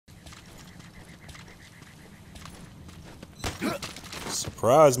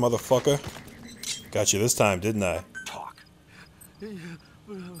Surprise, motherfucker. Got you this time, didn't I? Talk.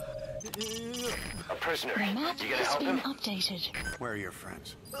 A prisoner. The map You gonna has help been him? updated. Where are your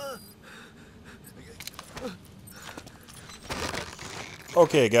friends?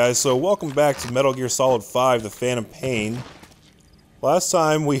 Okay, guys, so welcome back to Metal Gear Solid V, The Phantom Pain. Last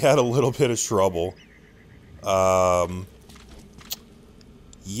time we had a little bit of trouble.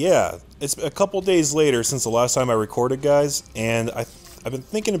 Yeah, it's a couple days later since the last time I recorded, guys, and I've been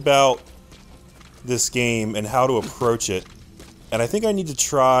thinking about this game and how to approach it, and I think I need to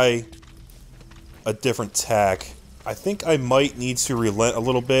try a different tack. I think I might need to relent a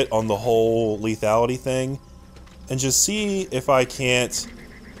little bit on the whole lethality thing, and just see if I can't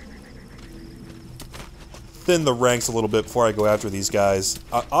thin the ranks a little bit before I go after these guys.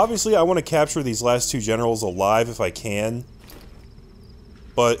 Obviously, I want to capture these last two generals alive if I can,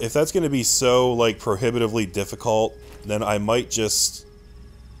 but if that's going to be so, like, prohibitively difficult, then I might just,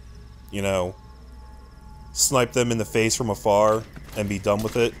 you know, snipe them in the face from afar and be done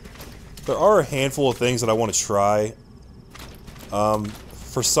with it. There are a handful of things that I want to try.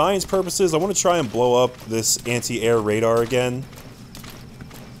 For science purposes, I want to try and blow up this anti-air radar again.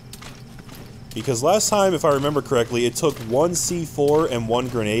 Because last time, if I remember correctly, it took one C4 and one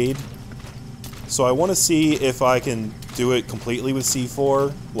grenade. So I want to see if I can do it completely with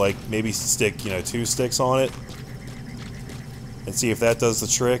C4. Like, maybe stick, 2 sticks on it. And see if that does the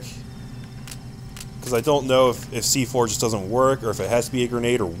trick. Because I don't know if C4 just doesn't work, or if it has to be a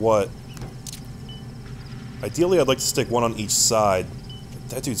grenade, or what. Ideally, I'd like to stick one on each side.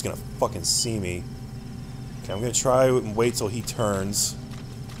 That dude's gonna fucking see me. Okay, I'm gonna try and wait till he turns.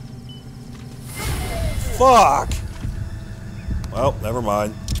 Fuck! Well, never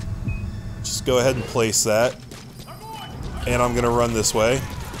mind. Just go ahead and place that. And I'm gonna run this way.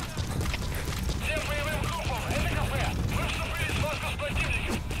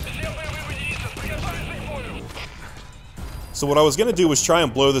 So what I was gonna do was try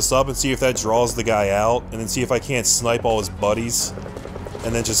and blow this up and see if that draws the guy out, and then see if I can't snipe all his buddies,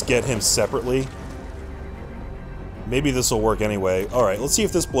 and then just get him separately. Maybe this will work anyway. Alright, let's see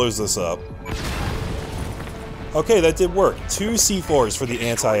if this blows this up. Okay, that did work. 2 C4s for the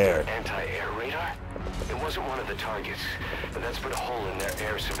anti-air. Anti-air radar? It wasn't one of the targets, but that's put a hole in their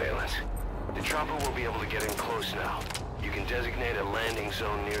air surveillance. The chopper will be able to get in close now. You can designate a landing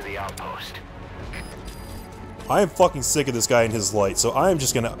zone near the outpost. I am fucking sick of this guy in his light, so I am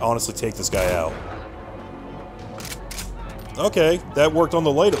just gonna honestly take this guy out. Okay, that worked on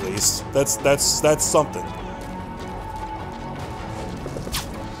the light at least. That's something.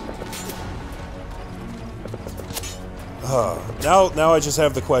 Now I just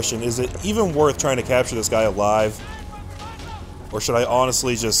have the question, is it even worth trying to capture this guy alive? Or should I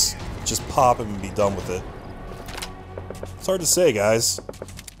honestly just pop him and be done with it? It's hard to say, guys.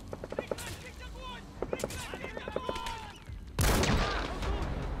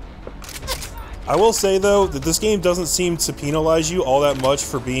 I will say, though, that this game doesn't seem to penalize you all that much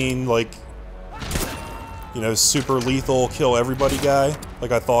for being, like, super lethal, kill everybody guy,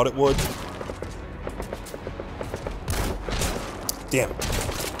 like I thought it would. Damn it.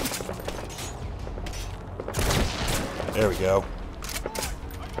 There we go.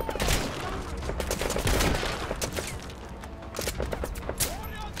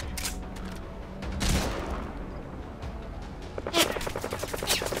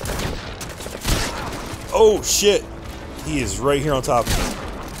 Oh, shit! He is right here on top of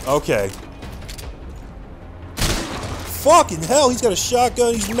me. Okay. Fucking hell, he's got a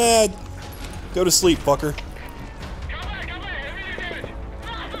shotgun, he's mad! Go to sleep, fucker.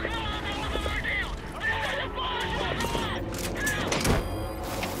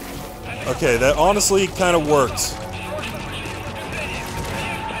 Okay, that honestly kind of worked.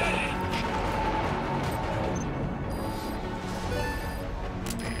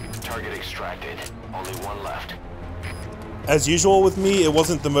 Target extracted. Only one left. As usual with me, it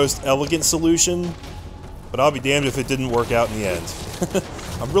wasn't the most elegant solution, but I'll be damned if it didn't work out in the end.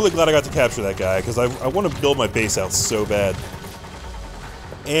 I'm really glad I got to capture that guy, because I want to build my base out so bad.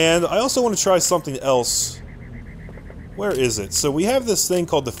 And I also want to try something else. Where is it? So we have this thing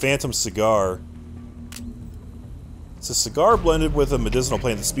called the Phantom Cigar. It's a cigar blended with a medicinal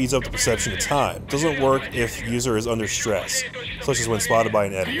plant that speeds up the perception of time. Doesn't work if user is under stress, such as when spotted by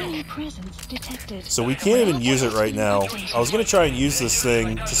an enemy. So we can't even use it right now. I was going to try and use this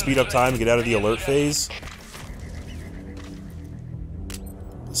thing to speed up time and get out of the alert phase.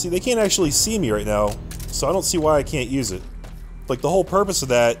 See, they can't actually see me right now, so I don't see why I can't use it. Like, the whole purpose of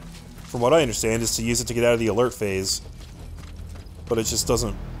that, from what I understand, is to use it to get out of the alert phase. But it just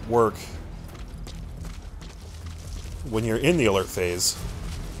doesn't work. when you're in the alert phase.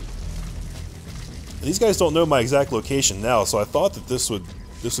 And these guys don't know my exact location now, so I thought that this would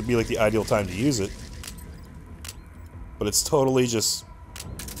be like the ideal time to use it. But it's totally just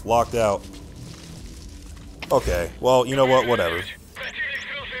locked out. Okay, well, you know what, whatever.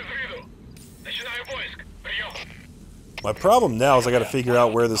 My problem now is I gotta figure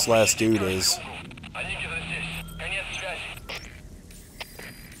out where this last dude is.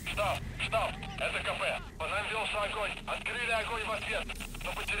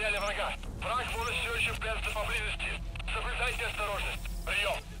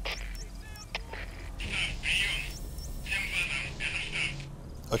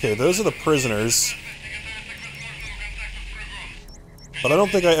 Okay, those are the prisoners. But I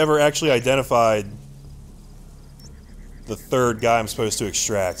don't think I ever actually identified the third guy I'm supposed to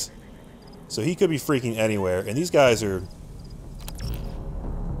extract. So he could be freaking anywhere. And these guys are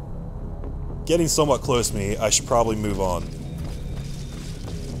getting somewhat close to me. I should probably move on.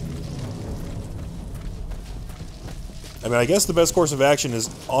 I mean, I guess the best course of action is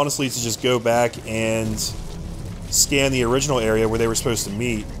honestly to just go back and scan the original area where they were supposed to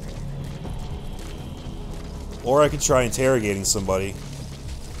meet. Or I could try interrogating somebody.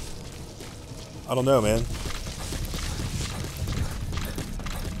 I don't know, man.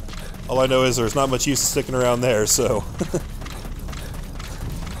 All I know is there's not much use in sticking around there, so...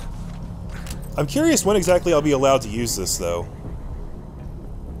 I'm curious when exactly I'll be allowed to use this, though.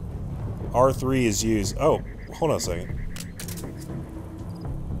 R3 is used... Oh, hold on a second.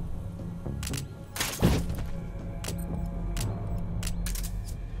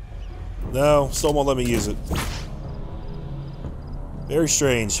 No, still won't let me use it. Very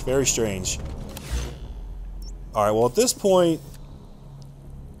strange, very strange. Alright, well at this point,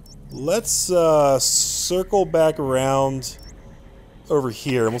 let's circle back around over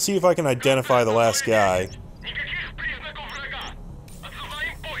here, and we'll see if I can identify the last guy.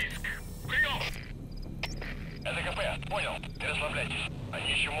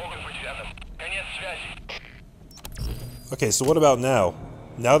 Okay, so what about now?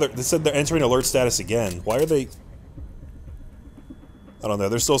 Now they said they're entering alert status again. Why are they... I don't know,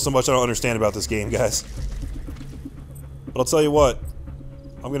 there's still so much I don't understand about this game, guys. But I'll tell you what,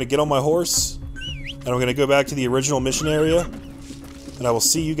 I'm gonna get on my horse, and I'm gonna go back to the original mission area, and I will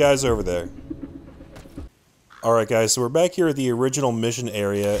see you guys over there. Alright guys, so we're back here at the original mission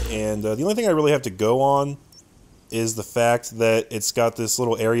area, and the only thing I really have to go on is the fact that it's got this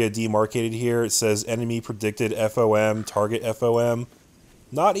little area demarcated here. It says enemy predicted FOM, target FOM.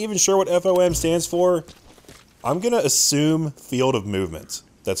 Not even sure what FOM stands for. I'm gonna assume field of movement.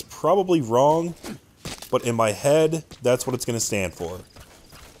 That's probably wrong, but in my head, that's what it's gonna stand for.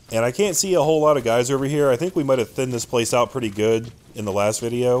 And I can't see a whole lot of guys over here. I think we might have thinned this place out pretty good in the last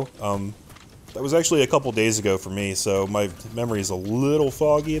video. That was actually a couple days ago for me, so my memory is a little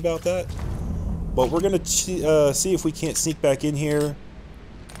foggy about that. But we're gonna see if we can't sneak back in here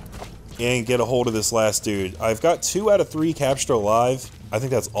and get a hold of this last dude. I've got 2 out of 3 captured alive. I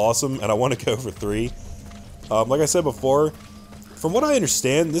think that's awesome, and I want to go for 3. Like I said before, from what I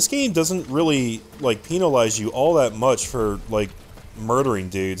understand, this game doesn't really, like, penalize you all that much for, like, murdering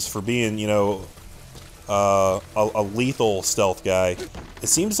dudes, for being, you know, a lethal stealth guy. It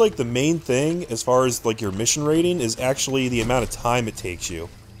seems like the main thing, as far as, like, your mission rating, is actually the amount of time it takes you.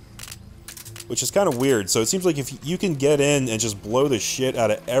 Which is kind of weird. So it seems like if you can get in and just blow the shit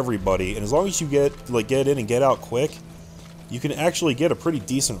out of everybody, and as long as you get in and get out quick, you can actually get a pretty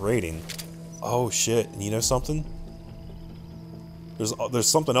decent rating. Oh shit, and you know something? There's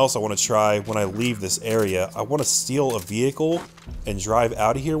something else I want to try when I leave this area. I want to steal a vehicle and drive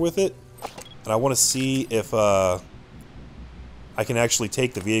out of here with it, and I want to see if I can actually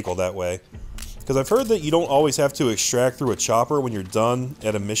take the vehicle that way. Because I've heard that you don't always have to extract through a chopper when you're done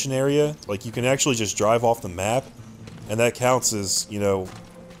at a mission area. Like, you can actually just drive off the map, and that counts as, you know,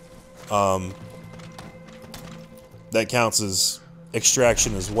 that counts as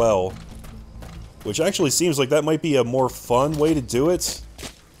extraction as well. Which actually seems like that might be a more fun way to do it.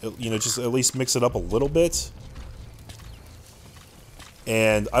 You know, just at least mix it up a little bit.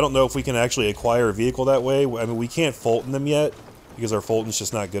 And I don't know if we can actually acquire a vehicle that way. I mean, we can't Fulton them yet, because our Fulton's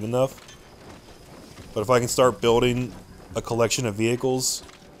just not good enough. But if I can start building a collection of vehicles,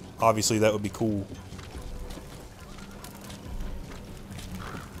 obviously that would be cool.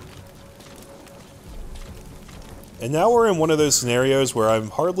 And now we're in one of those scenarios where I'm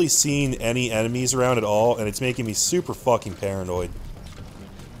hardly seeing any enemies around at all, and it's making me super fucking paranoid.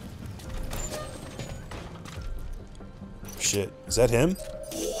 Shit, is that him?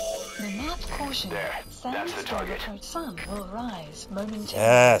 There, that's the target.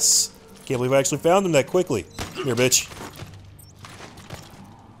 Yes! Can't believe I actually found him that quickly. Come here, bitch.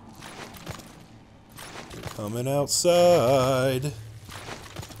 You're coming outside.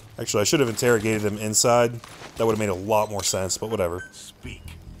 Actually, I should have interrogated him inside. That would have made a lot more sense, but whatever. Speak.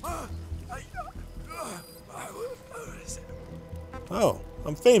 Oh,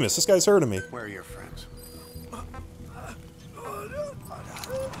 I'm famous. This guy's heard of me. Where are your friends?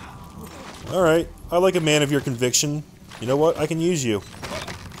 Alright, I like a man of your conviction. You know what? I can use you.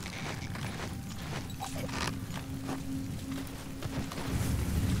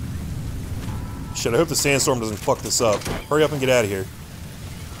 Shit, I hope the sandstorm doesn't fuck this up. Hurry up and get out of here.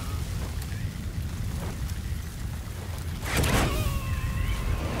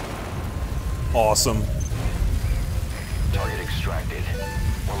 Awesome. Target extracted.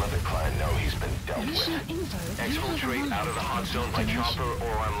 We'll let the client know he's been dealt with. Exfiltrate out of the hot zone by chopper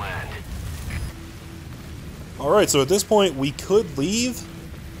or on land. Alright, so at this point, we could leave.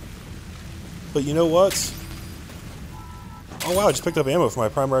 But you know what? Oh wow, I just picked up ammo for my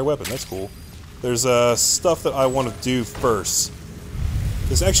primary weapon. That's cool. There's stuff that I want to do first.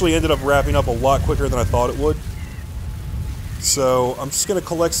 This actually ended up wrapping up a lot quicker than I thought it would. So, I'm just going to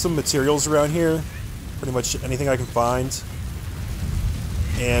collect some materials around here. Pretty much anything I can find.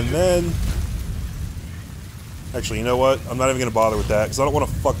 And then... Actually, you know what? I'm not even going to bother with that, because I don't want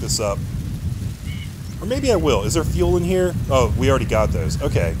to fuck this up. Or maybe I will. Is there fuel in here? Oh, we already got those.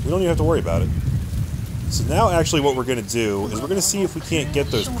 Okay, we don't even have to worry about it. So now, actually, what we're going to do is we're going to see if we can't get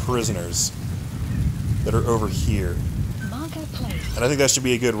those prisoners that are over here. And I think that should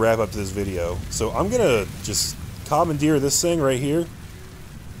be a good wrap-up to this video. So I'm going to just commandeer this thing right here.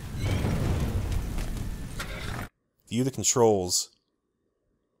 View the controls.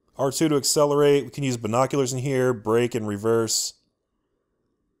 R2 to accelerate. We can use binoculars in here. Brake and reverse.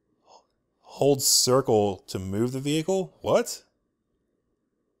 Hold circle to move the vehicle? What?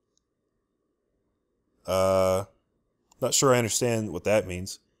 Not sure I understand what that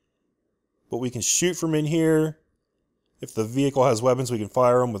means. But we can shoot from in here. If the vehicle has weapons, we can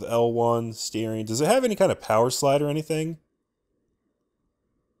fire them with L1, steering. Does it have any kind of power slide or anything?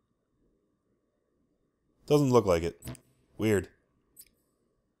 Doesn't look like it. Weird.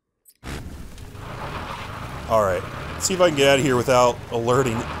 Alright. Let's see if I can get out of here without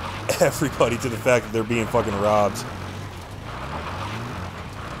alerting everybody to the fact that they're being fucking robbed.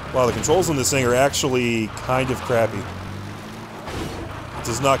 Wow, the controls on this thing are actually kind of crappy. It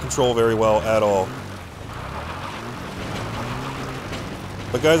does not control very well at all.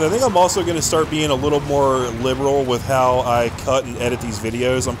 But guys, I think I'm also going to start being a little more liberal with how I cut and edit these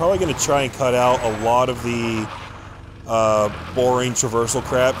videos. I'm probably going to try and cut out a lot of the boring traversal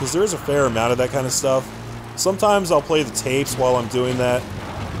crap, because there is a fair amount of that kind of stuff. Sometimes I'll play the tapes while I'm doing that,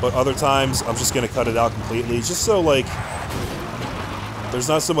 but other times I'm just going to cut it out completely, just so, like, there's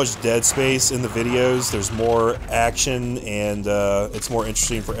not so much dead space in the videos, there's more action, and it's more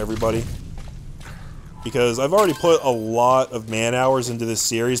interesting for everybody. Because I've already put a lot of man-hours into this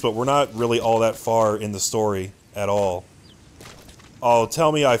series, but we're not really all that far in the story at all. Oh,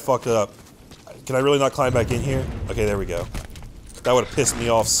 tell me I fucked up. Can I really not climb back in here? Okay, there we go. That would have pissed me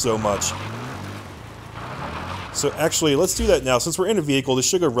off so much. So actually, let's do that now. Since we're in a vehicle, this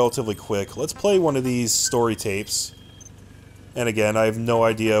should go relatively quick. Let's play one of these story tapes. And again, I have no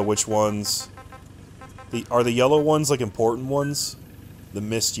idea which ones. Are the yellow ones like important ones? The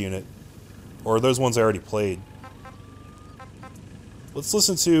mist unit. Or are those ones I already played? Let's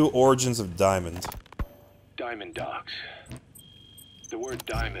listen to Origins of Diamond. Diamond Docks. The word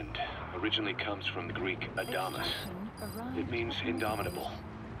diamond originally comes from the Greek adamas. It means indomitable,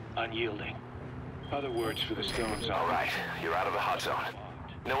 unyielding. Other words for the stones are... Alright, you're out of the hot zone.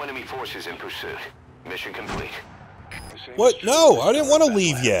 No enemy forces in pursuit. Mission complete. What? No, I didn't want to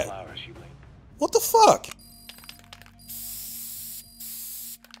leave yet. What the fuck?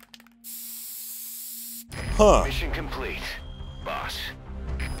 Huh. Mission complete, boss.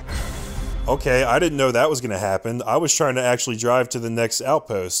 Okay, I didn't know that was going to happen. I was trying to actually drive to the next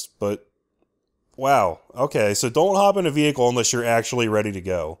outpost, but... Wow. Okay, so don't hop in a vehicle unless you're actually ready to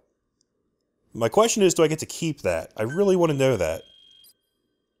go. My question is, do I get to keep that? I really want to know that.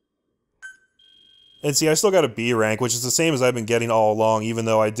 And see, I still got a B rank, which is the same as I've been getting all along, even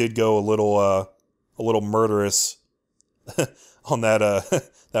though I did go a little murderous on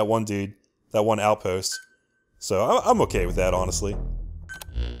that, that one dude, that one outpost. So I'm okay with that, honestly.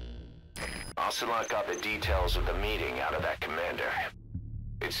 Ocelot got the details of the meeting out of that commander.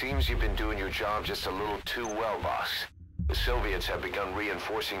 It seems you've been doing your job just a little too well, boss. The Soviets have begun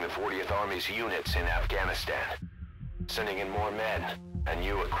reinforcing the 40th Army's units in Afghanistan, sending in more men and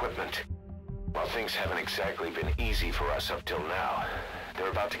new equipment. While things haven't exactly been easy for us up till now,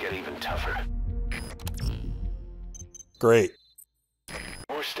 They're about to get even tougher. Great.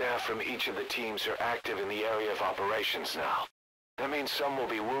 More staff from each of the teams are active in the area of operations now. That means some will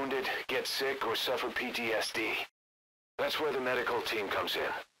be wounded, get sick, or suffer PTSD. That's where the medical team comes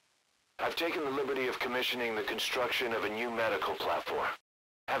in. I've taken the liberty of commissioning the construction of a new medical platform.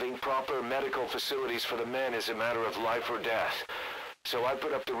 Having proper medical facilities for the men is a matter of life or death, so I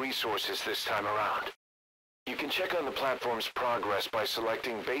put up the resources this time around. You can check on the platform's progress by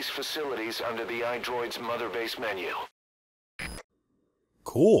selecting base facilities under the iDroid's mother base menu.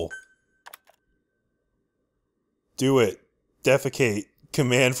 Cool. Do it. Defecate.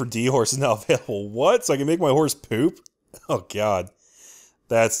 Command for D-Horse is now available. What? So I can make my horse poop? Oh god.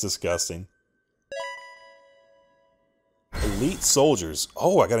 That's disgusting. Elite soldiers.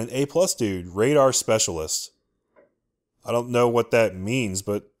 Oh, I got an A+ dude. Radar specialist. I don't know what that means,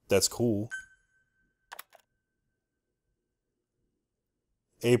 but that's cool.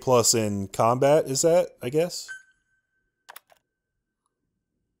 A+ in combat, is that, I guess?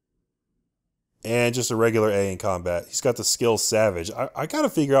 And just a regular A in combat. He's got the skill Savage. I gotta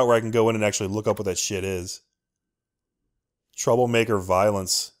figure out where I can go in and actually look up what that shit is. Troublemaker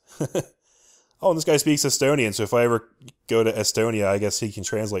Violence. Oh, and this guy speaks Estonian, so if I ever go to Estonia, I guess he can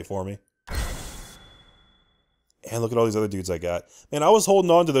translate for me. And look at all these other dudes I got. Man, I was holding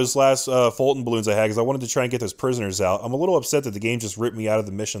on to those last Fulton balloons I had because I wanted to try and get those prisoners out. I'm a little upset that the game just ripped me out of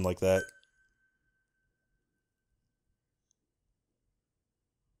the mission like that.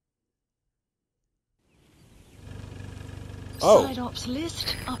 Oh. Side ops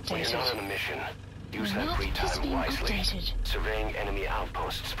list updated. When you're not on a mission, use that free time wisely. Surveying enemy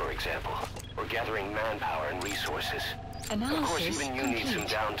outposts, for example, or gathering manpower and resources. Analysis of course, even you need some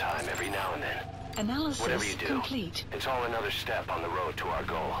downtime every now and then. Analysis Whatever you do, complete. It's all another step on the road to our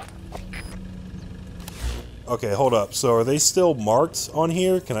goal. Okay, hold up. So are they still marked on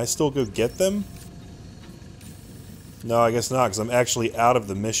here? Can I still go get them? No, I guess not, because I'm actually out of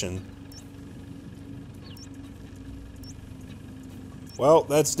the mission. Well,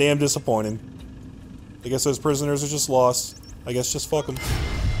 that's damn disappointing. I guess those prisoners are just lost. I guess just fuck them.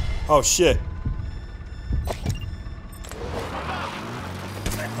 Oh, shit.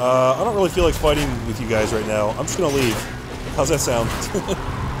 I don't really feel like fighting with you guys right now. I'm just gonna leave. How's that sound?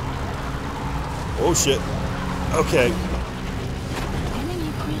 Oh, shit. Okay.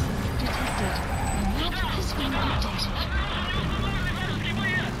 Enemy presence detected. The map has been updated.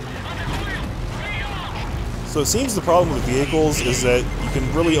 So it seems the problem with vehicles is that you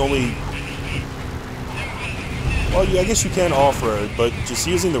can really only... Well, I guess you can off-road, but just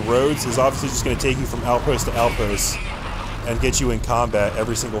using the roads is obviously just going to take you from outpost to outpost and get you in combat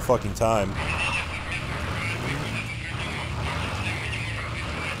every single fucking time.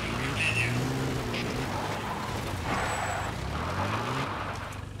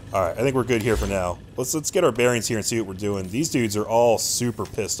 Alright, I think we're good here for now. Let's get our bearings here and see what we're doing. These dudes are all super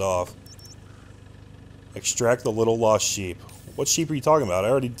pissed off. Extract the little lost sheep. What sheep are you talking about? I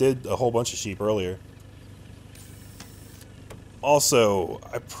already did a whole bunch of sheep earlier. Also,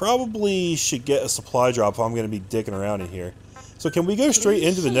 I probably should get a supply drop if I'm going to be dicking around in here. So can we go straight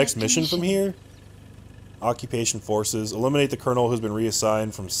into the next mission from here? Occupation Forces. Eliminate the colonel who's been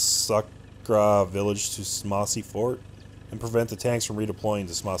reassigned from Sakra village to Smasi Fort. And prevent the tanks from redeploying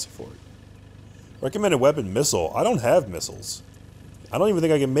to Smasi Fort. Recommended weapon, missile. I don't have missiles. I don't even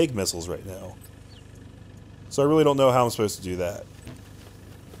think I can make missiles right now. So I really don't know how I'm supposed to do that.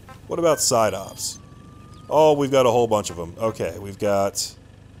 What about side ops? Oh, we've got a whole bunch of them. Okay, we've got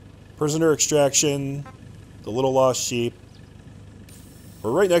prisoner extraction, the little lost sheep.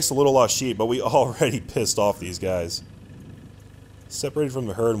 We're right next to Little Lost Sheep, but we already pissed off these guys. Separated from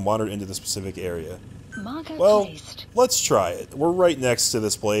the herd and wandered into the specific area. Well, let's try it. We're right next to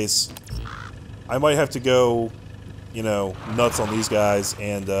this place. I might have to go, you know, nuts on these guys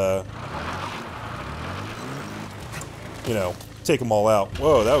and, you know, take them all out.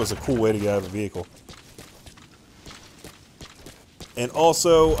 Whoa, that was a cool way to get out of a vehicle. And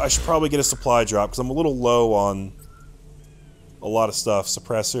also, I should probably get a supply drop, because I'm a little low on a lot of stuff.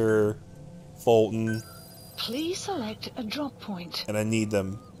 Suppressor, Fulton. Please select a drop point. And I need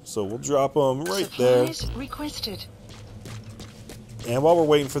them. So we'll drop them right there. Supplies requested. And while we're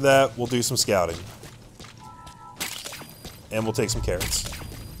waiting for that, we'll do some scouting. And we'll take some carrots.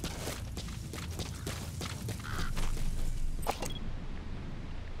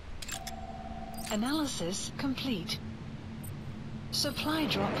 Analysis complete. Supply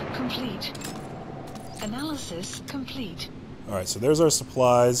drop complete. Analysis complete. Alright, so there's our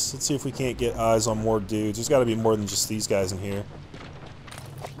supplies. Let's see if we can't get eyes on more dudes. There's got to be more than just these guys in here.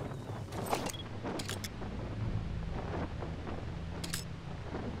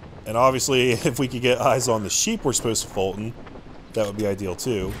 And obviously, if we could get eyes on the sheep we're supposed to Fulton, that would be ideal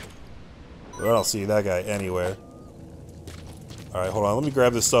too. But I don't see that guy anywhere. Alright, hold on. Let me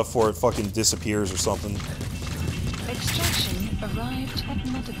grab this stuff before it fucking disappears or something. Extraction arrived at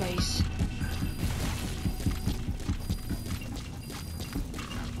Mother Base.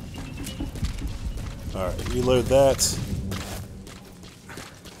 Alright, reload that.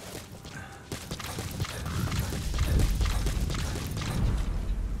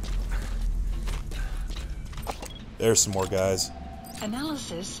 There's some more guys.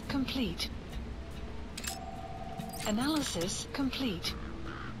 Analysis complete. Analysis complete.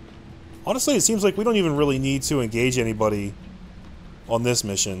 Honestly, it seems like we don't even really need to engage anybody on this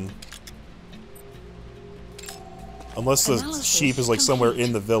mission. Unless the sheep is like somewhere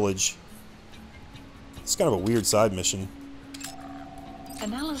in the village. It's kind of a weird side mission.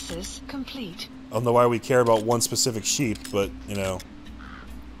 Analysis complete. I don't know why we care about one specific sheep, but, you know.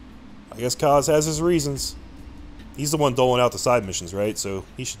 I guess Kaz has his reasons. He's the one doling out the side missions, right? So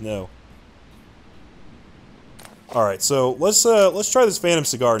he should know. Alright, so let's try this Phantom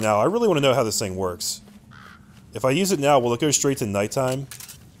cigar now. I really want to know how this thing works. If I use it now, will it go straight to nighttime?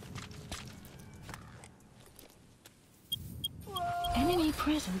 Enemy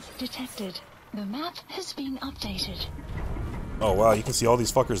presence detected. The map has been updated. Oh wow, you can see all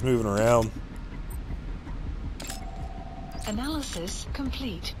these fuckers moving around. Analysis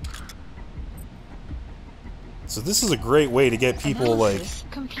complete. So this is a great way to get people, Analysis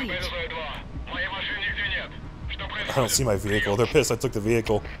like... complete. I don't see my vehicle. They're pissed I took the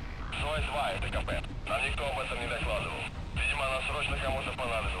vehicle.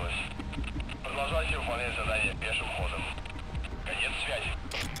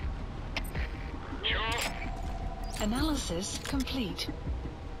 Analysis complete.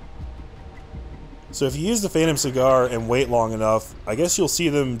 So if you use the Phantom cigar and wait long enough, I guess you'll see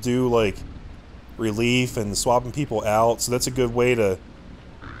them do, like, relief and swapping people out. So that's a good way to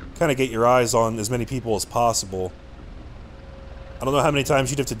kind of get your eyes on as many people as possible. I don't know how many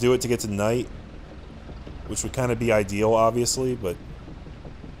times you'd have to do it to get to night, which would kind of be ideal, obviously, but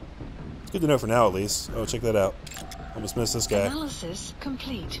it's good to know for now, at least. Oh, check that out. Almost missed this guy. Analysis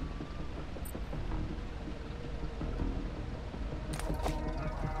complete.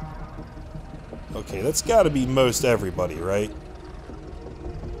 Okay, that's got to be most everybody, right?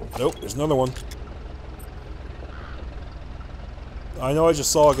 Nope, there's another one. I know I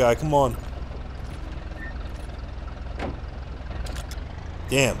just saw a guy, come on.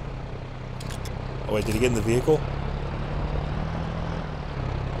 Damn. Oh wait, did he get in the vehicle?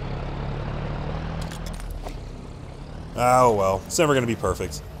 Oh well, it's never gonna be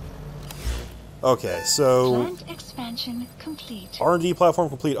perfect. Okay, so... Plant expansion complete. R&D platform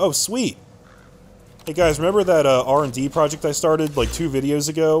complete. Oh, sweet! Hey guys, remember that R&D project I started like 2 videos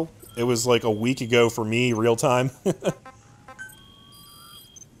ago? It was like a week ago for me, real time.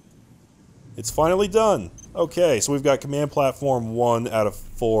 It's finally done. Okay, so we've got command platform 1 out of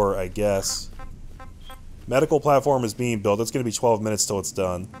 4, I guess. Medical platform is being built. It's going to be 12 minutes till it's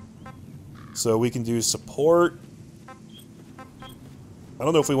done. So we can do support. I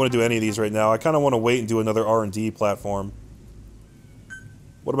don't know if we want to do any of these right now. I kind of want to wait and do another R&D platform.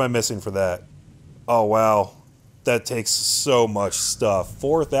 What am I missing for that? Oh, wow. That takes so much stuff.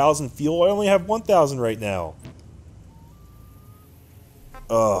 4,000 fuel? I only have 1,000 right now.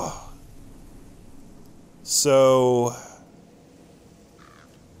 Ugh. So...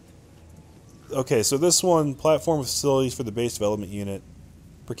 Okay, so this one, platform facilities for the base development unit,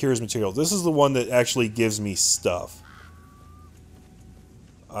 procures materials. This is the one that actually gives me stuff.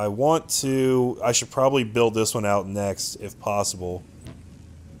 I should probably build this one out next, if possible.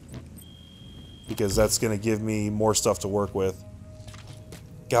 Because that's going to give me more stuff to work with.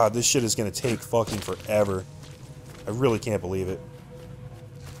 God, this shit is going to take fucking forever. I really can't believe it.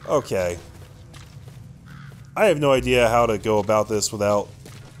 Okay. I have no idea how to go about this without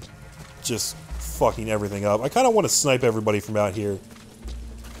just fucking everything up. I kind of want to snipe everybody from out here.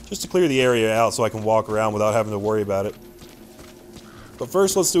 Just to clear the area out so I can walk around without having to worry about it. But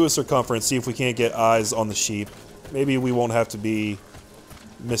first, let's do a circumference, see if we can't get eyes on the sheep. Maybe we won't have to be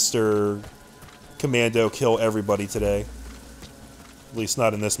Mr. Commando kill everybody today. At least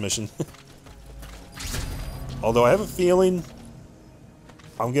not in this mission. Although I have a feeling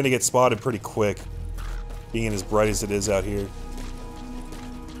I'm going to get spotted pretty quick, being as bright as it is out here.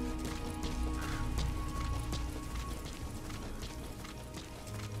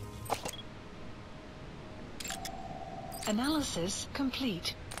 Analysis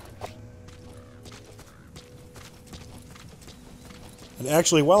complete. And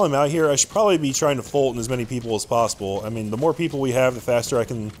actually, while I'm out here, I should probably be trying to Fulton as many people as possible. I mean, the more people we have, the faster I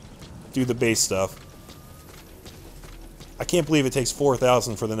can do the base stuff. I can't believe it takes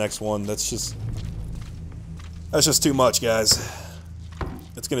 4,000 for the next one. That's just too much, guys.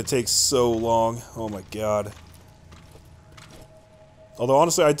 It's gonna take so long. Oh my god. Although,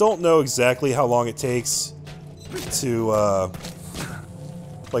 honestly, I don't know exactly how long it takes to,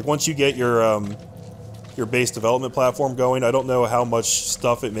 like, once you get your base development platform going, I don't know how much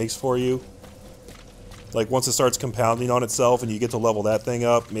stuff it makes for you. Like, once it starts compounding on itself and you get to level that thing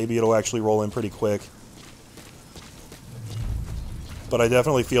up, maybe it'll actually roll in pretty quick. But I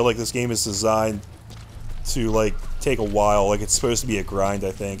definitely feel like this game is designed to, like, take a while. Like, it's supposed to be a grind,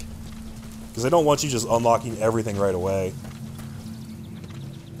 I think. Because I don't want you just unlocking everything right away.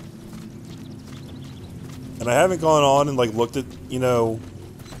 And I haven't gone on and, like, looked at, you know,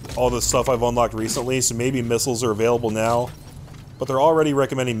 all the stuff I've unlocked recently, so maybe missiles are available now. But they're already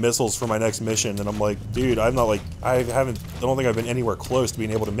recommending missiles for my next mission, and I'm like, dude, I'm not, like, I don't think I've been anywhere close to being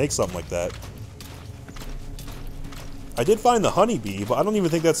able to make something like that. I did find the honeybee, but I don't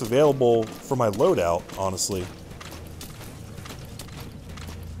even think that's available for my loadout, honestly.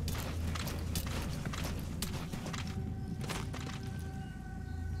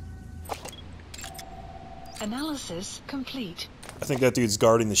 Analysis complete. I think that dude's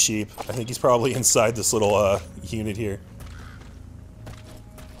guarding the sheep. I think he's probably inside this little, unit here.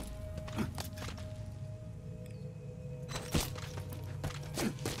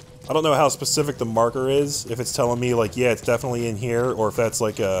 I don't know how specific the marker is, if it's telling me, like, yeah, it's definitely in here, or if that's,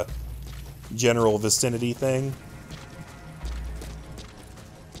 like, a general vicinity thing.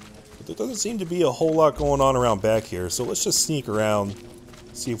 But there doesn't seem to be a whole lot going on around back here, so let's just sneak around,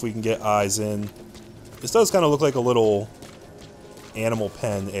 see if we can get eyes in. This does kind of look like a little animal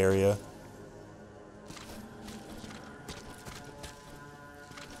pen area.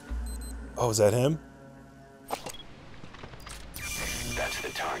 Oh, is that him? That's the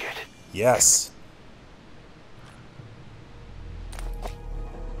target. Yes.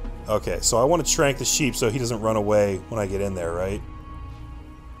 Okay, so I want to trank the sheep so he doesn't run away when I get in there, right?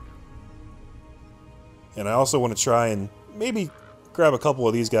 And I also want to try and maybe grab a couple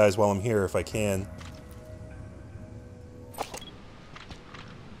of these guys while I'm here if I can.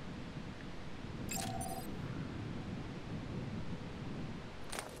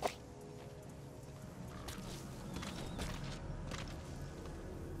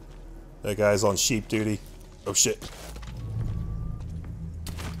 That guy's on sheep duty. Oh shit.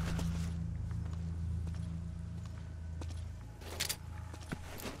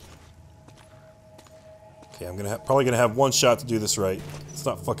 Okay, I'm probably gonna have one shot to do this right. Let's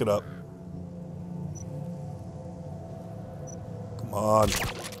not fuck it up. Come on.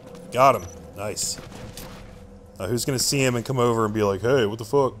 Got him. Nice. Now who's gonna see him and come over and be like, hey, what the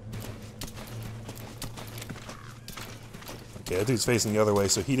fuck? Okay, that dude's facing the other way,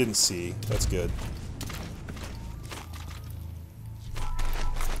 so he didn't see. That's good.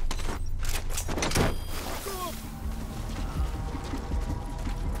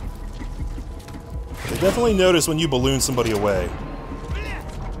 They definitely notice when you balloon somebody away.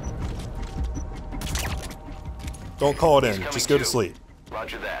 Don't call it in. Just go to sleep.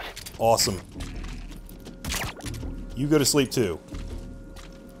 Roger that. Awesome. You go to sleep too.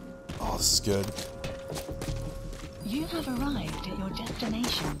 Oh, this is good. You have arrived at your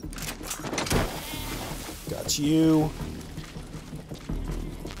destination. Got you.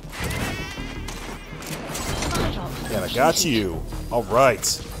 And I got you.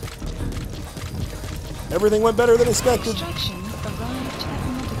 Alright. Everything went better than expected. Extraction arrived at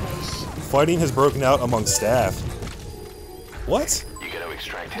Mother Base. Fighting has broken out among staff. What? You got to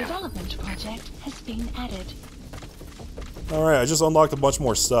extract him. Development project has been added. Alright, I just unlocked a bunch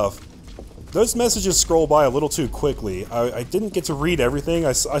more stuff. Those messages scroll by a little too quickly. I didn't get to read everything.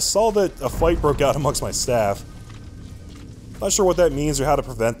 I saw that a fight broke out amongst my staff. Not sure what that means or how to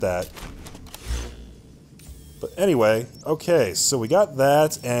prevent that. But anyway, okay, so we got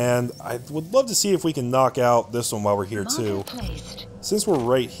that, and I would love to see if we can knock out this one while we're here too. Since we're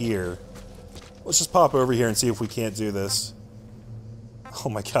right here, let's just pop over here and see if we can't do this. Oh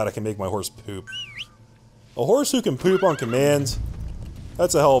my god, I can make my horse poop. A horse who can poop on command?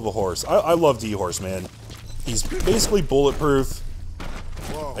 That's a hell of a horse. I love D-Horse, man. He's basically bulletproof.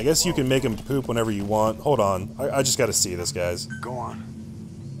 I guess you can make him poop whenever you want. Hold on. I just gotta see this, guys. Go on.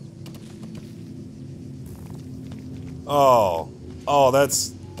 Oh,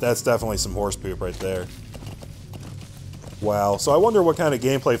 that's definitely some horse poop right there. Wow. So I wonder what kind of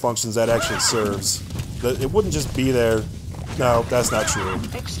gameplay functions that actually serves. That it wouldn't just be there. No, that's not true.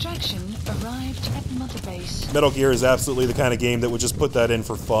 Extraction arrived at Mother Base. Metal Gear is absolutely the kind of game that would just put that in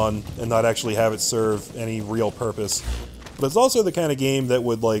for fun and not actually have it serve any real purpose. But it's also the kind of game that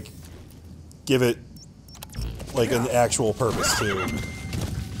would, like, give it like an actual purpose too.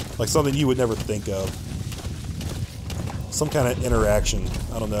 Like something you would never think of. Some kind of interaction.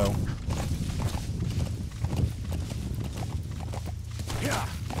 I don't know.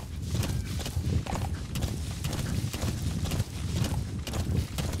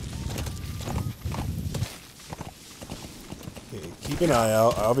 Okay, keep an eye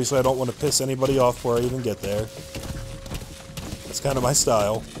out. Obviously, I don't want to piss anybody off before I even get there. That's kind of my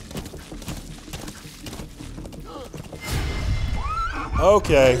style.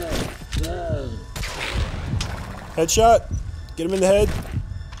 Okay. Headshot. Get him in the head.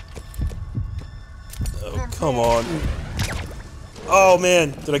 Oh, come on. Oh,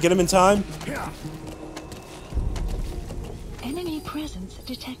 man. Did I get him in time? Enemy presence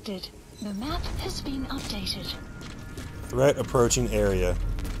detected. The map has been updated. Threat approaching area.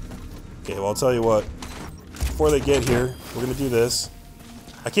 Okay, well, I'll tell you what. Before they get here, we're going to do this.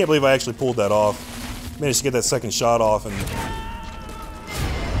 I can't believe I actually pulled that off. Managed to get that second shot off and...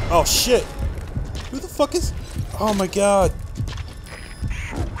 Oh, shit! Who the fuck is... Oh, my God.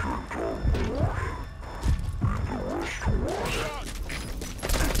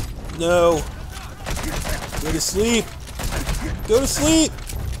 No. Go to sleep. Go to sleep.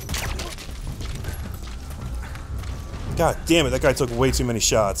 God damn it, that guy took way too many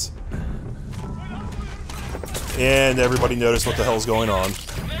shots. And everybody noticed what the hell's going on.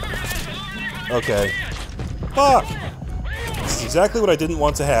 Okay. Fuck! This is exactly what I didn't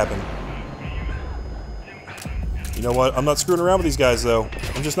want to happen. You know what? I'm not screwing around with these guys, though.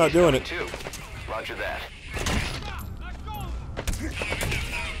 I'm just not doing it. Roger that.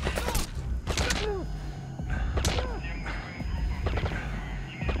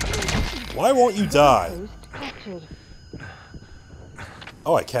 Why won't you die?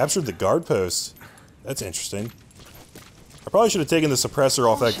 Oh, I captured the guard post. That's interesting. I probably should have taken the suppressor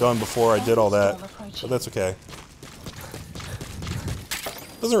off that gun before I did all that, but that's okay.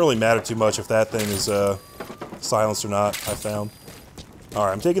 Doesn't really matter too much if that thing is silenced or not, I found.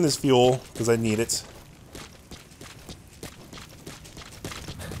 Alright, I'm taking this fuel because I need it.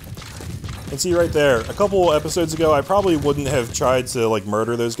 And see right there, a couple episodes ago I probably wouldn't have tried to like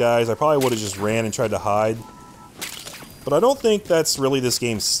murder those guys. I probably would have just ran and tried to hide. But I don't think that's really this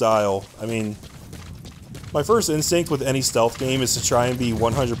game's style. I mean, my first instinct with any stealth game is to try and be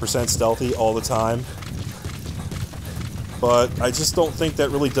 100% stealthy all the time. But I just don't think that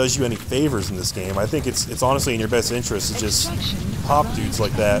really does you any favors in this game. I think it's honestly in your best interest to just pop dudes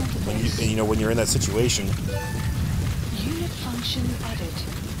like that when you're in that situation. Unit function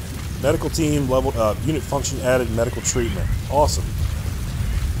added. Medical team leveled up. Unit function added. Medical treatment. Awesome.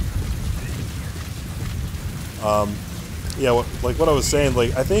 Yeah, like what I was saying,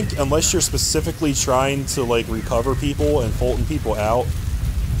 like, I think unless you're specifically trying to, like, recover people and Fulton people out,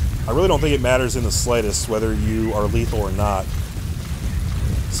 I really don't think it matters in the slightest whether you are lethal or not.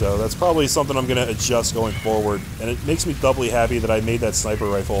 So that's probably something I'm going to adjust going forward, and it makes me doubly happy that I made that sniper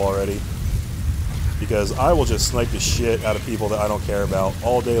rifle already. Because I will just snipe the shit out of people that I don't care about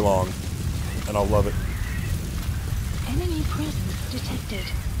all day long, and I'll love it. Enemy presence detected.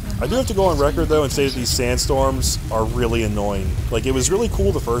 I do have to go on record, though, and say that these sandstorms are really annoying. Like, it was really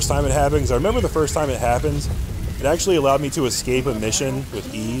cool the first time it happened, because I remember the first time it happened, it actually allowed me to escape a mission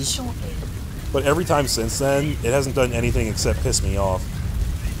with ease. But every time since then, it hasn't done anything except piss me off.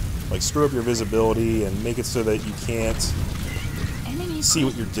 Like, screw up your visibility and make it so that you can't see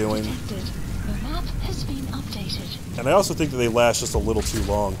what you're doing. The map has been updated. And I also think that they last just a little too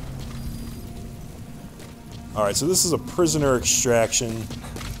long. Alright, so this is a prisoner extraction.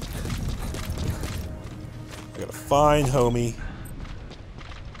 I gotta find homie.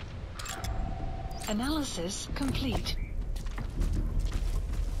 Analysis complete.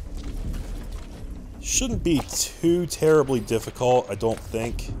 Shouldn't be too terribly difficult, I don't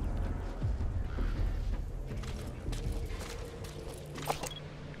think.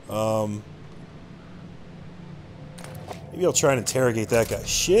 Maybe I'll try and interrogate that guy.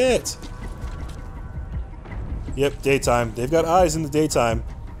 Shit! Yep, daytime. They've got eyes in the daytime.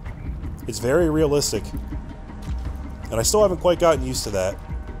 It's very realistic. And I still haven't quite gotten used to that.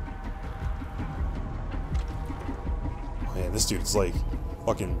 Man, this dude's like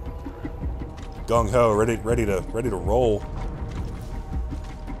fucking gung-ho, ready to roll.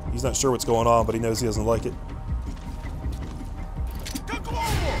 He's not sure what's going on, but he knows he doesn't like it.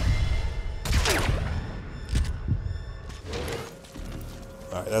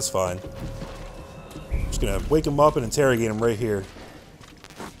 Alright, that's fine. I'm just gonna wake him up and interrogate him right here.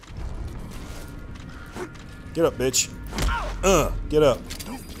 Get up, bitch. Get up.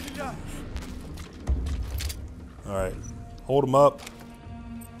 Alright. Hold him up.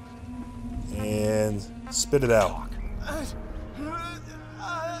 And Spit it out.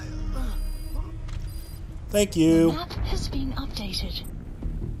 Thank you. The map has been updated.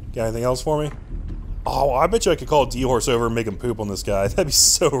 Got anything else for me? Oh, I bet you I could call a D-horse over and make him poop on this guy. That'd be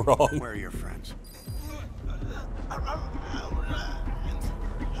so wrong. Where are your friends?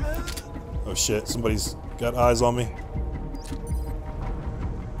 Oh shit, somebody's got eyes on me.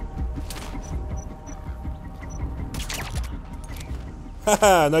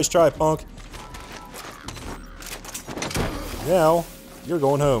 Haha, nice try, punk. Now, you're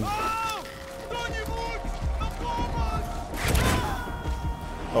going home.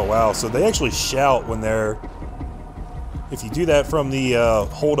 Oh wow, so they actually shout when they're... If you do that from the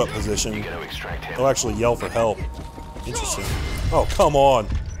hold-up position, they'll actually yell for help. Interesting. Oh, come on.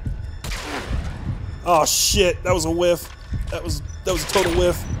 Oh shit, that was a whiff. That was a total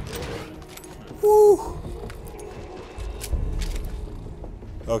whiff. Woo!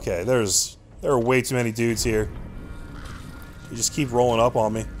 Okay, there are way too many dudes here. They just keep rolling up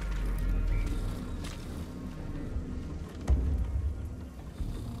on me.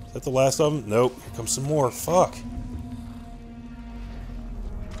 Is that the last of them? Nope. Here comes some more. Fuck.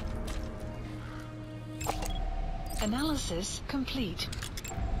 Analysis complete.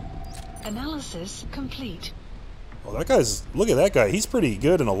 Analysis complete. Oh, that guy's... Look at that guy. He's pretty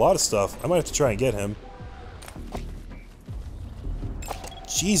good in a lot of stuff. I might have to try and get him.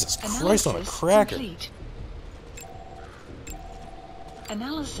 Jesus Christ on a cracker. Complete.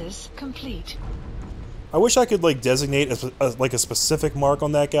 Analysis complete. I wish I could, like, designate like a specific mark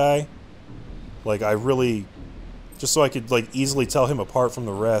on that guy. Like, I really... Just so I could, like, easily tell him apart from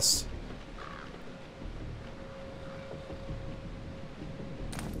the rest.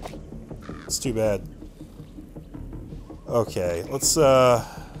 It's too bad. Okay, let's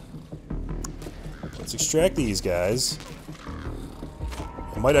extract these guys.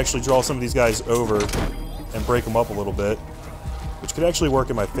 I might actually draw some of these guys over and break them up a little bit, which could actually work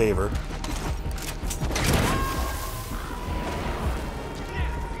in my favor.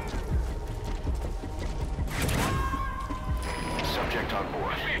 Subject on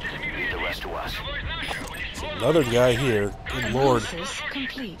board. Leave the rest to us. Another guy here. Good lord. Analysis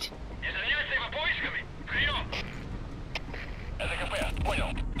complete.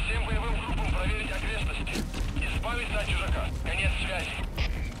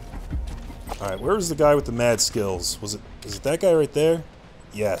 Alright, where was the guy with the mad skills? Is it that guy right there?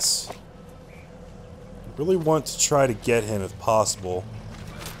 Yes. I really want to try to get him if possible.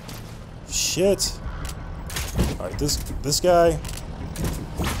 Shit. Alright, this guy.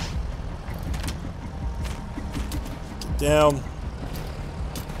 Get down. I'm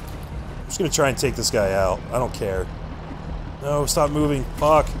just gonna try and take this guy out. I don't care. No, stop moving.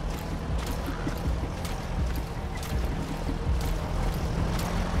 Fuck.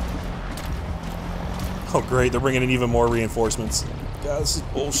 Oh great, they're bringing in even more reinforcements. God, this is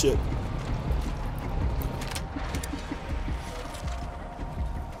bullshit.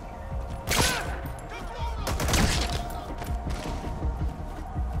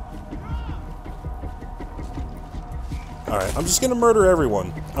 Alright, I'm just gonna murder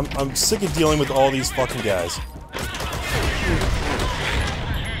everyone. I'm sick of dealing with all these fucking guys.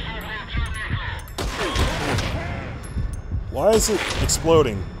 Why is it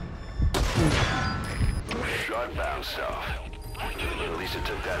exploding? Shot bounced off. At least it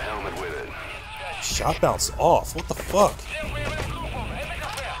took that helmet with it. Shot bounced off? What the fuck?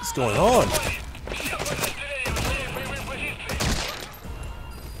 What's going on?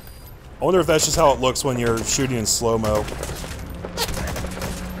 I wonder if that's just how it looks when you're shooting in slow-mo.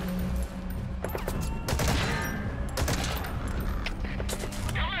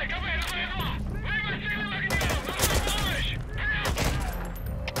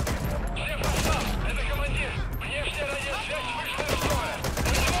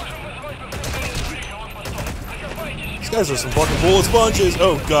 These guys are some fucking bullet sponges!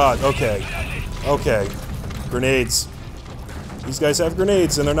 Oh god, okay. Okay. Grenades. These guys have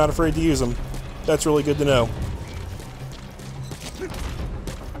grenades and they're not afraid to use them. That's really good to know.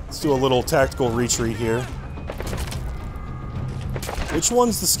 Let's do a little tactical retreat here. Which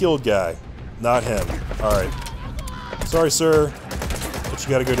one's the skilled guy? Not him. Alright. Sorry, sir, but you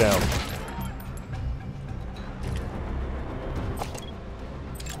gotta go down.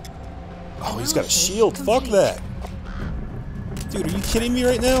 Oh, he's got a shield. Fuck that. Dude, are you kidding me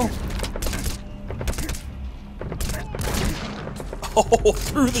right now? Oh,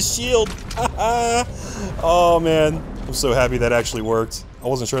 through the shield! Oh man, I'm so happy that actually worked. I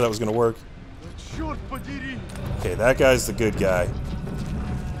wasn't sure that was gonna work. Okay, that guy's the good guy.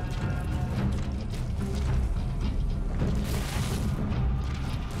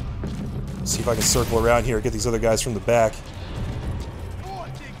 See if I can circle around here and get these other guys from the back.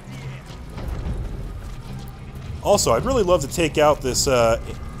 Also, I'd really love to take out this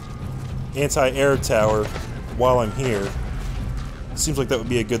anti-air tower while I'm here. Seems like that would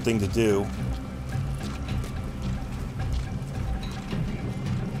be a good thing to do.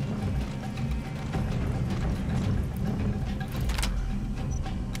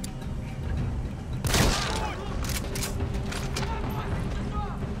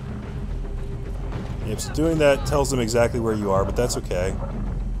 Yep, so doing that tells them exactly where you are, but that's okay.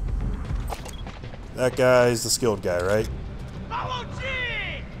 That guy's the skilled guy, right?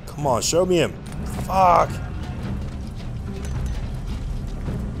 Come on, show me him. Fuck.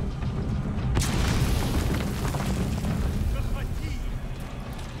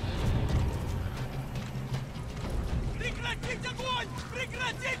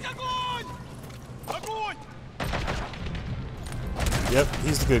 Yep,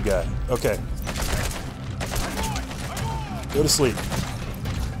 he's the good guy. Okay. Go to sleep.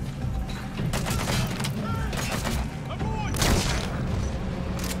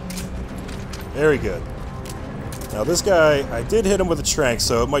 Very good. Now this guy, I did hit him with a tranq,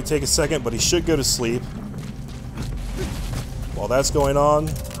 so it might take a second, but he should go to sleep. While that's going on,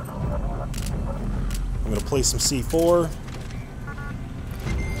 I'm going to place some C4.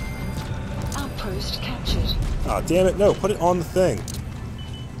 Outpost captured. Ah, damn it, no, put it on the thing.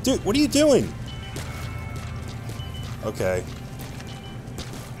 Dude, what are you doing? Okay.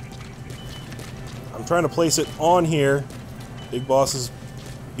 I'm trying to place it on here. Big Boss is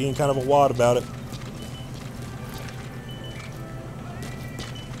being kind of a wad about it.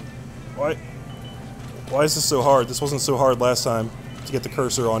 Why is this so hard? This wasn't so hard last time to get the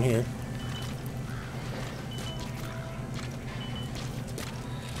cursor on here.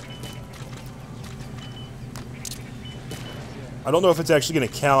 I don't know if it's actually going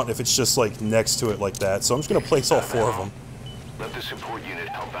to count if it's just like next to it like that, so I'm just going to place all 4 of them. Let the support unit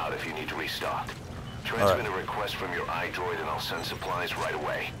help out if you need to restock. Transmit a request from your iDroid and I'll send supplies right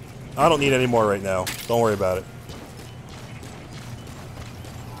away. I don't need any more right now. Don't worry about it.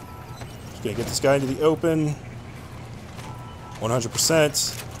 Just going to get this guy into the open.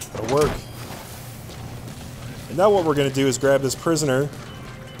 100%. That'll work. And now what we're going to do is grab this prisoner.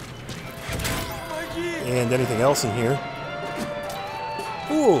 And anything else in here.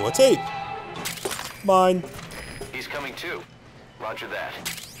 Ooh, a tape. Mine. He's coming too. Roger that.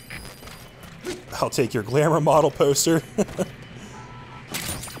 I'll take your glamour model poster.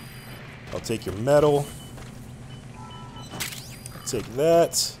 I'll take your medal. Take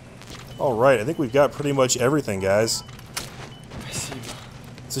that. Alright, I think we've got pretty much everything, guys.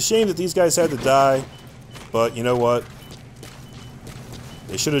 It's a shame that these guys had to die, but you know what?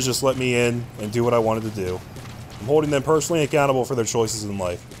 They should have just let me in and do what I wanted to do. I'm holding them personally accountable for their choices in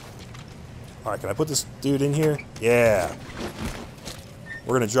life. Alright, can I put this dude in here? Yeah.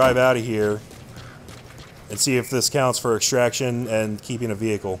 We're going to drive out of here and see if this counts for extraction and keeping a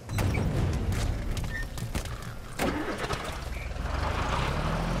vehicle.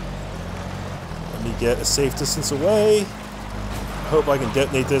 Let me get a safe distance away. I hope I can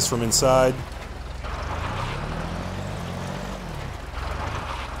detonate this from inside.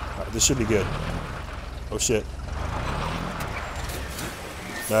 Alright, this should be good. Oh shit.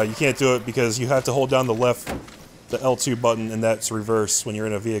 No, you can't do it because you have to hold down the L2 button, and that's reverse when you're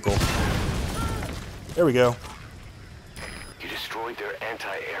in a vehicle. There we go. You destroyed their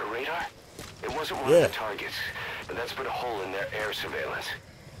anti-air radar? It wasn't one Yeah. of the targets, but that's put a hole in their air surveillance.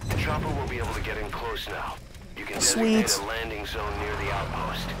 The chopper will be able to get in close now. You can designate Sweet. a landing zone near the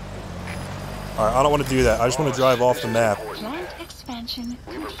outpost. Alright, I don't want to do that. I just want to drive off the map. Plant expansion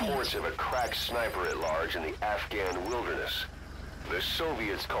We have reports complete. of a cracked sniper at large in the Afghan wilderness. The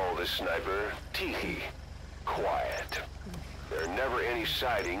Soviets call this sniper Tihi. Quiet. There are never any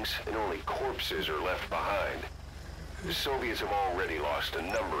sightings, and only corpses are left behind. The Soviets have already lost a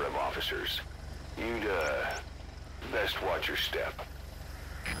number of officers. You'd, best watch your step.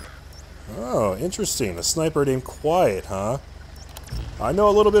 Oh, interesting. A sniper named Quiet, huh? I know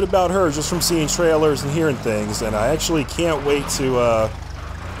a little bit about her just from seeing trailers and hearing things, and I actually can't wait to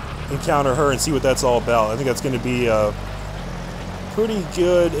encounter her and see what that's all about. I think that's going to be a pretty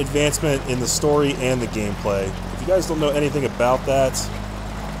good advancement in the story and the gameplay. If you guys don't know anything about that,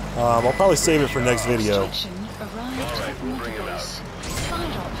 I'll probably save it for next video. Extraction arrived at Metaru.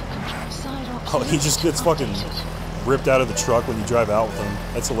 Side op Oh, he just gets fucking updated. ripped out of the truck when you drive out with him.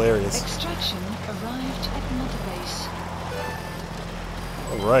 That's hilarious. Extraction arrived at Metaru.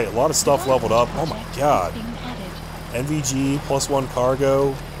 Alright, a lot of stuff leveled up. Oh my god. NVG, +1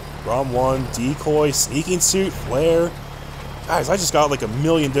 cargo, ROM 1, decoy, sneaking suit, flare. Guys, I just got like a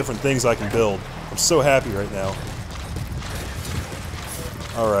million different things I can build. I'm so happy right now.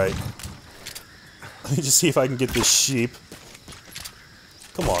 Alright. Let me just see if I can get this sheep.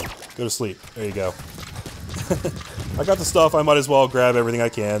 Come on, go to sleep. There you go. I got the stuff, I might as well grab everything I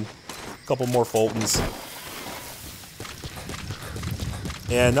can. A couple more Fultons.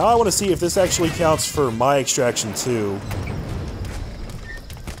 And now I want to see if this actually counts for my extraction too.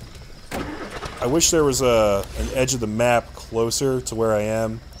 I wish there was an edge of the map closer to where I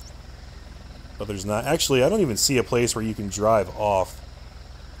am. But there's not. Actually, I don't even see a place where you can drive off.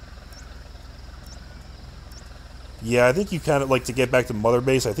 Yeah, I think you kind of, like, to get back to Mother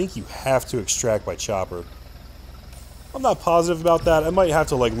Base, I think you have to extract by chopper. I'm not positive about that. I might have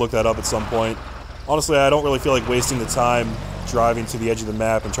to, like, look that up at some point. Honestly, I don't really feel like wasting the time driving to the edge of the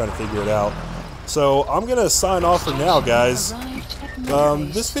map and trying to figure it out. So, I'm gonna sign off for now, guys.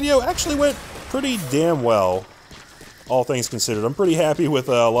 This video actually went pretty damn well, all things considered. I'm pretty happy with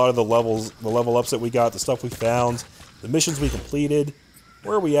a lot of the level ups that we got, the stuff we found, the missions we completed.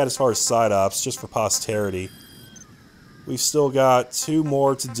 Where are we at as far as side ops, just for posterity? We've still got 2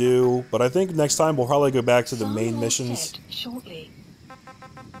 more to do, but I think next time we'll probably go back to the main missions.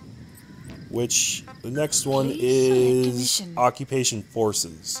 Which, the next one is Occupation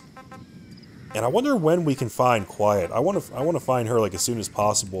Forces. And I wonder when we can find Quiet. I want to find her like as soon as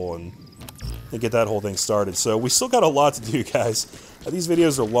possible and get that whole thing started. So we still got a lot to do, guys. These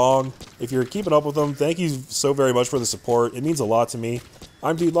videos are long. If you're keeping up with them, thank you so very much for the support. It means a lot to me.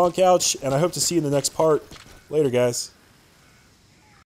 I'm Dude Long Couch, and I hope to see you in the next part. Later, guys.